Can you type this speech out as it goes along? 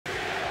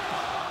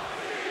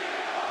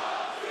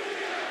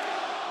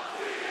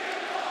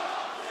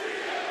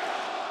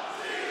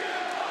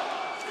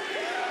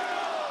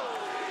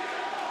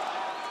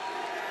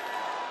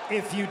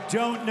If you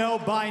don't know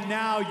by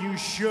now, you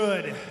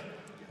should.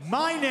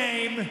 My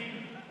name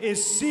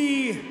is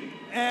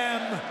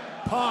CM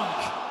Punk,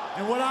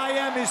 and what I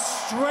am is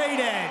straight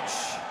edge.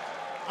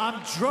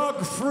 I'm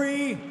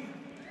drug-free,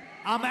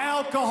 I'm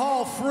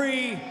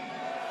alcohol-free,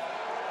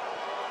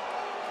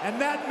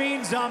 and that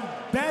means I'm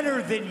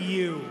better than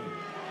you.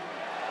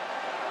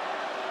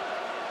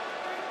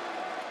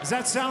 Does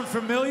that sound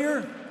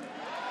familiar?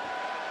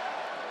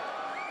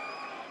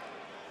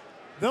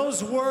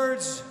 Those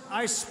words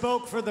I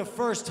spoke for the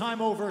first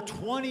time over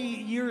 20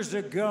 years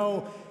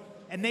ago,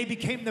 and they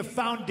became the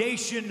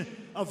foundation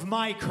of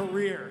my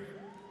career.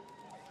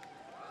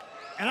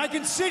 And I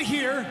can sit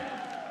here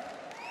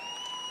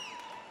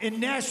in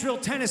Nashville,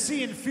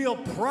 Tennessee, and feel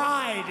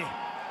pride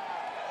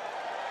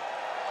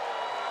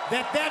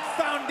that that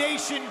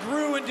foundation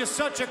grew into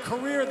such a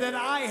career that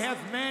I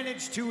have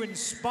managed to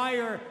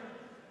inspire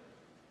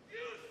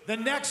the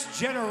next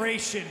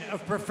generation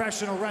of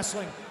professional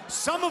wrestling.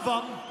 Some of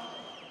them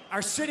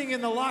are sitting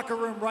in the locker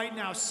room right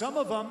now. Some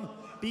of them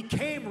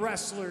became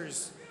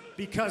wrestlers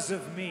because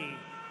of me.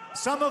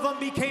 Some of them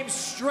became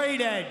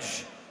straight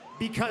edge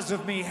because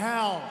of me.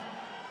 Hell,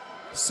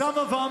 some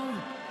of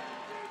them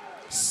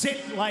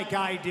sit like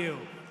I do.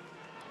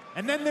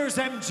 And then there's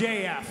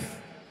MJF.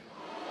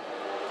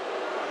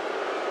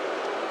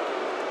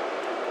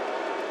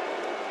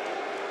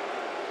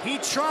 He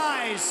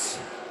tries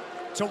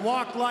to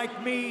walk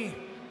like me,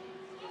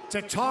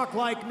 to talk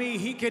like me.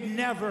 He could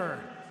never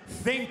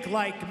think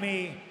like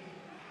me.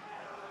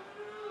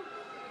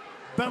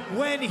 But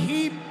when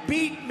he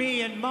beat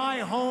me in my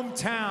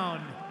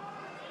hometown,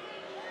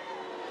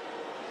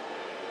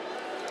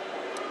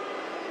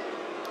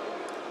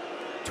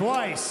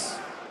 twice,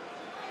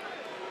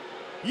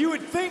 you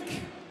would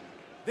think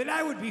that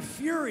I would be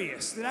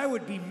furious, that I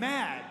would be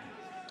mad.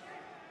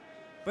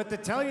 But to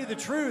tell you the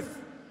truth,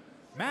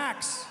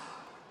 Max,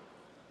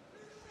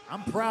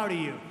 I'm proud of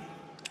you.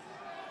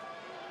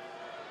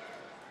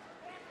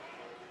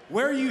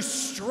 Where you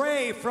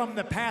stray from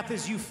the path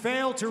is you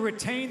fail to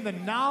retain the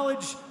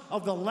knowledge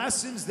of the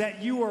lessons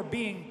that you are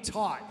being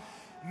taught.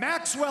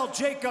 Maxwell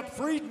Jacob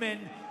Friedman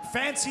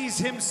fancies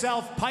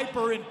himself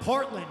Piper in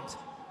Portland,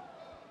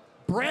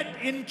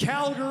 Brett in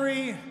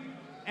Calgary,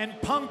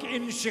 and Punk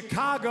in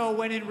Chicago,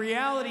 when in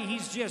reality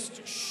he's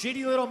just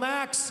shitty little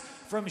Max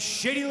from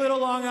shitty little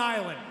Long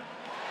Island.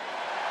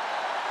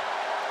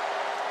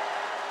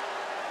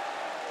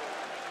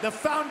 The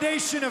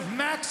foundation of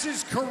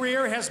Max's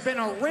career has been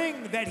a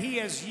ring that he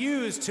has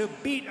used to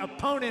beat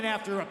opponent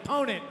after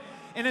opponent,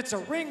 and it's a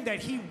ring that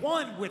he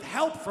won with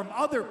help from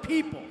other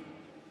people.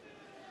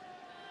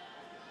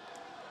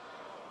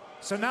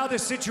 So now the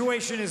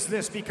situation is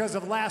this because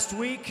of last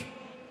week.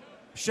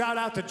 Shout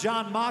out to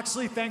Jon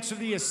Moxley, thanks for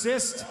the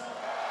assist.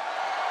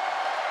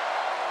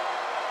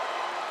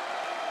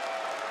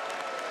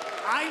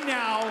 I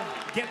now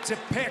get to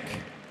pick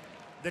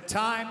the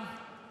time,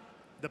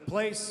 the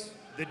place,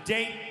 the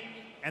date,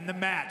 and the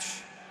match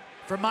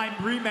for my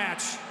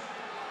rematch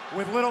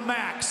with Little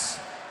Max.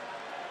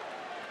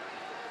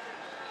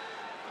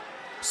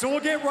 So we'll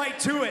get right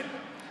to it.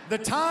 The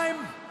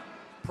time,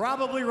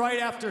 probably right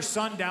after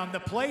sundown. The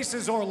place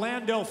is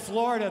Orlando,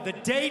 Florida. The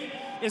date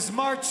is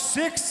March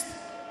 6th.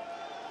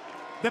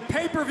 The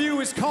pay-per-view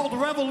is called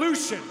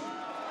Revolution.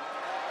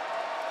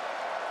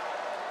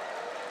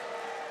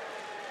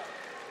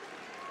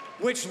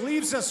 Which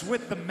leaves us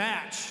with the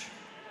match.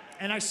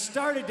 And I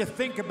started to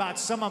think about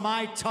some of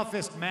my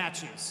toughest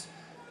matches.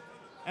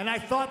 And I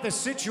thought the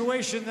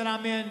situation that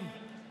I'm in,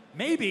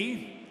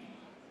 maybe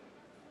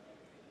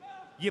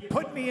you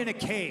put me in a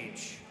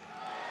cage.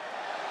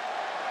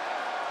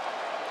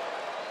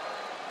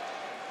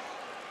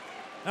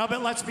 No,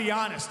 but let's be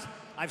honest.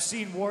 I've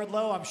seen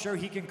Wardlow. I'm sure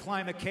he can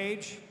climb a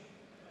cage.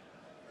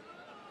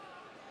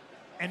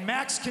 And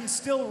Max can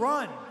still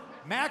run.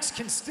 Max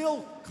can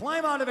still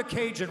climb out of a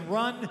cage and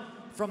run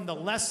from the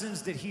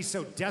lessons that he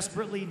so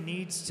desperately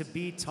needs to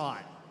be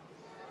taught.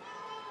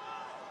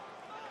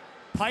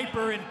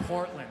 Piper in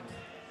Portland.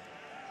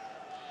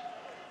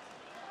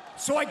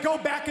 So I go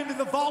back into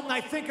the vault and I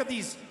think of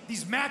these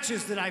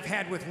matches that I've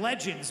had with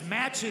legends,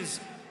 matches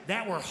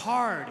that were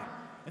hard.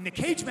 And the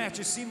cage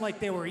matches seemed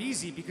like they were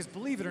easy because,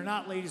 believe it or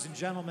not, ladies and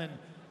gentlemen,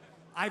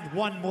 I've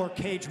won more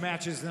cage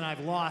matches than I've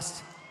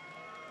lost.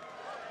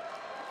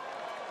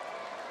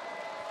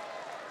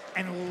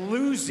 And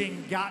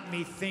losing got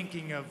me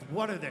thinking of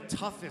what are the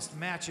toughest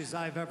matches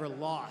I've ever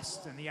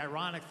lost. And the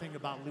ironic thing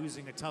about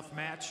losing a tough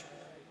match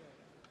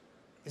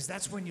is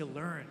that's when you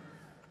learn.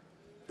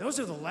 Those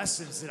are the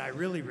lessons that I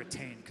really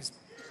retain, because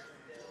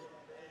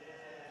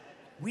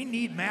we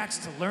need Max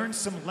to learn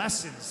some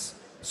lessons.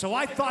 So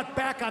I thought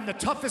back on the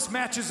toughest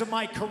matches of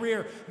my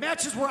career,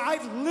 matches where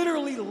I've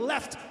literally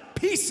left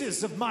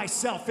pieces of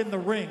myself in the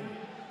ring.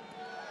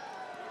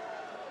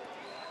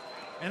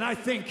 And I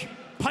think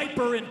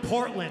Piper in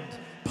Portland.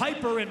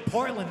 Piper in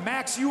Portland.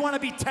 Max, you want to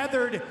be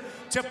tethered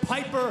to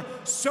Piper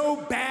so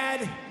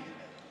bad,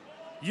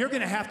 you're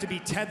going to have to be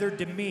tethered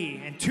to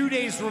me. And 2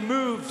 days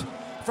removed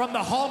from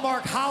the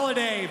Hallmark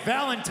holiday,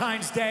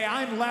 Valentine's Day,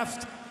 I'm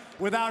left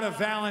without a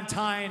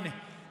Valentine,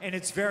 and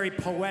it's very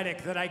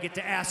poetic that I get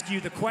to ask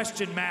you the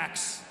question,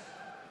 Max.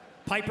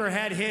 Piper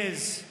had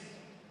his,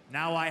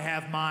 now I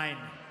have mine.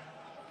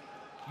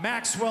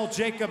 Maxwell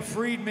Jacob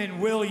Friedman,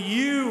 will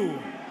you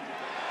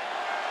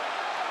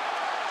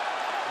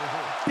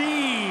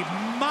be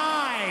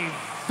my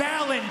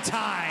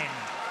Valentine?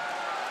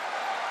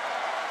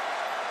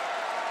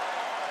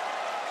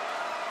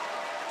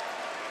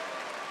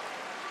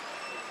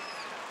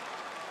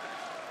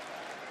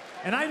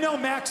 And I know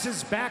Max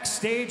is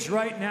backstage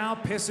right now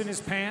pissing his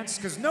pants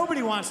because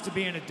nobody wants to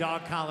be in a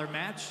dog collar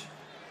match.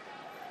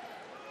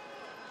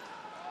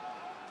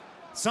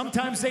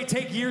 Sometimes they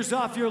take years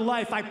off your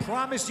life. I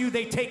promise you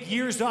they take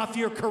years off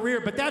your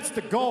career, but that's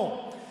the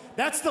goal.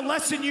 That's the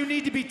lesson you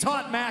need to be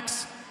taught,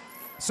 Max.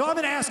 So I'm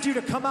going to ask you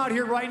to come out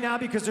here right now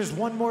because there's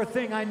one more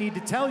thing I need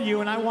to tell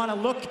you, and I want to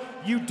look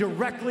you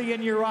directly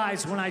in your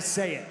eyes when I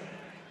say it.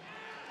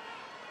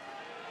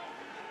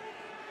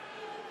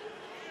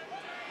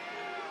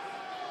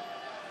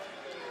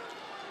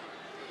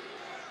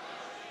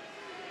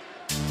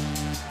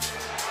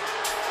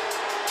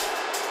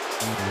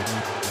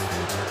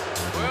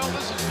 Well,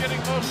 this is getting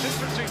most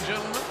interesting,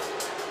 gentlemen.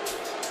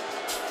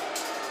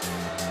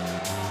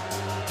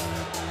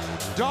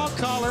 Dog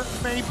collar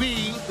may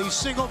be the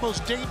single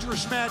most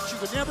dangerous match you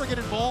could ever get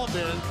involved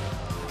in.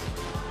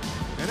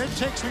 And it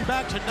takes me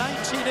back to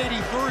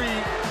 1983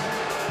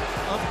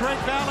 of Greg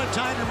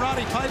Valentine and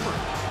Roddy Piper.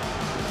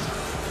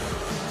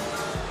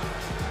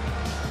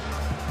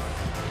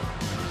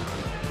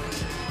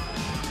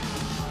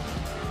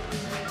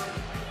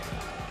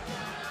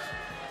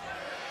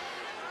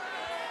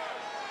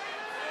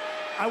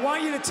 I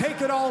want you to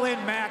take it all in,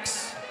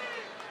 Max.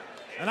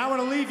 And I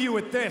want to leave you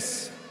with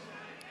this.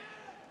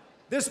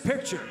 This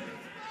picture.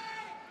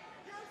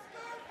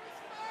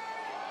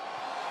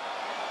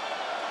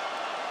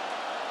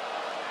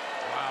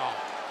 Wow.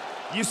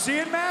 You see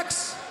it,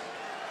 Max?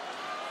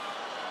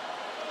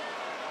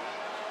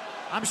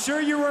 I'm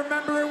sure you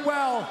remember it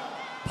well.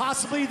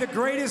 Possibly the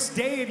greatest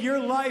day of your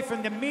life,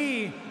 and to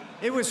me,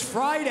 it was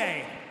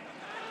Friday.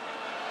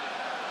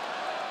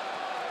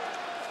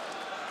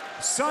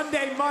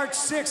 Sunday, March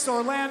 6th,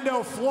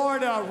 Orlando,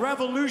 Florida,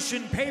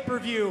 Revolution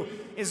pay-per-view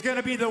is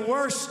gonna be the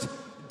worst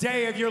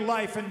day of your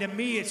life, and to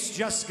me, it's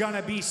just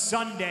gonna be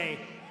Sunday.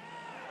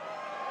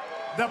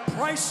 The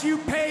price you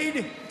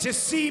paid to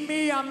see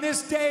me on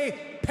this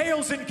day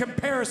pales in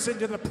comparison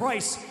to the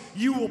price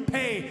you will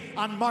pay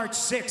on March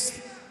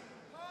 6th.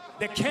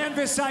 The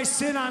canvas I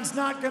sit on's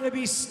not gonna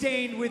be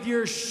stained with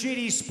your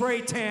shitty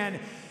spray tan.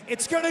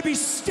 It's gonna be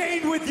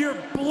stained with your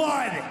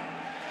blood.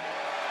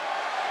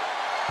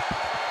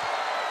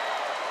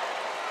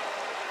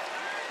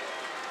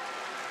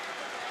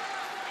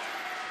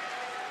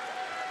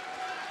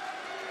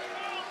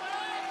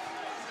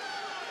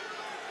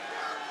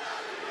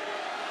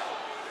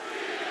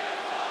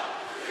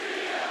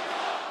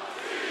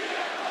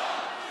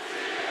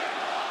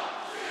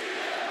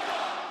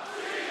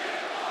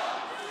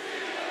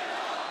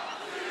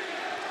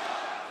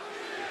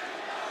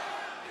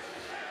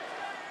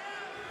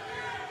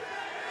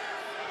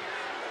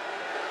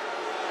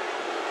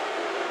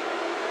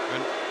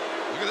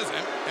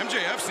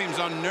 MJF seems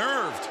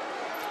unnerved.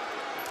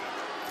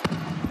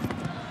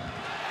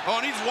 Oh,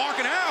 and he's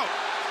walking out.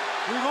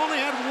 We've only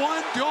had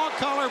one dog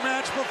collar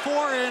match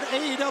before in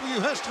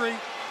AEW history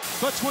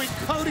between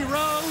Cody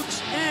Rhodes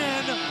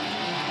and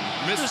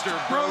Mr.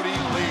 Brody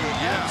Lee.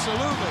 Yeah.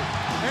 Absolutely.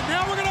 And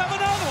now we're going to have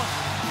another one.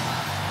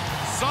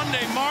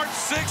 Sunday, March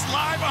 6th,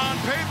 live on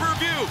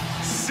pay-per-view.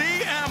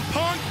 CM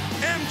Punk,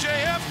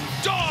 MJF,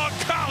 dog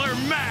collar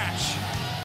match.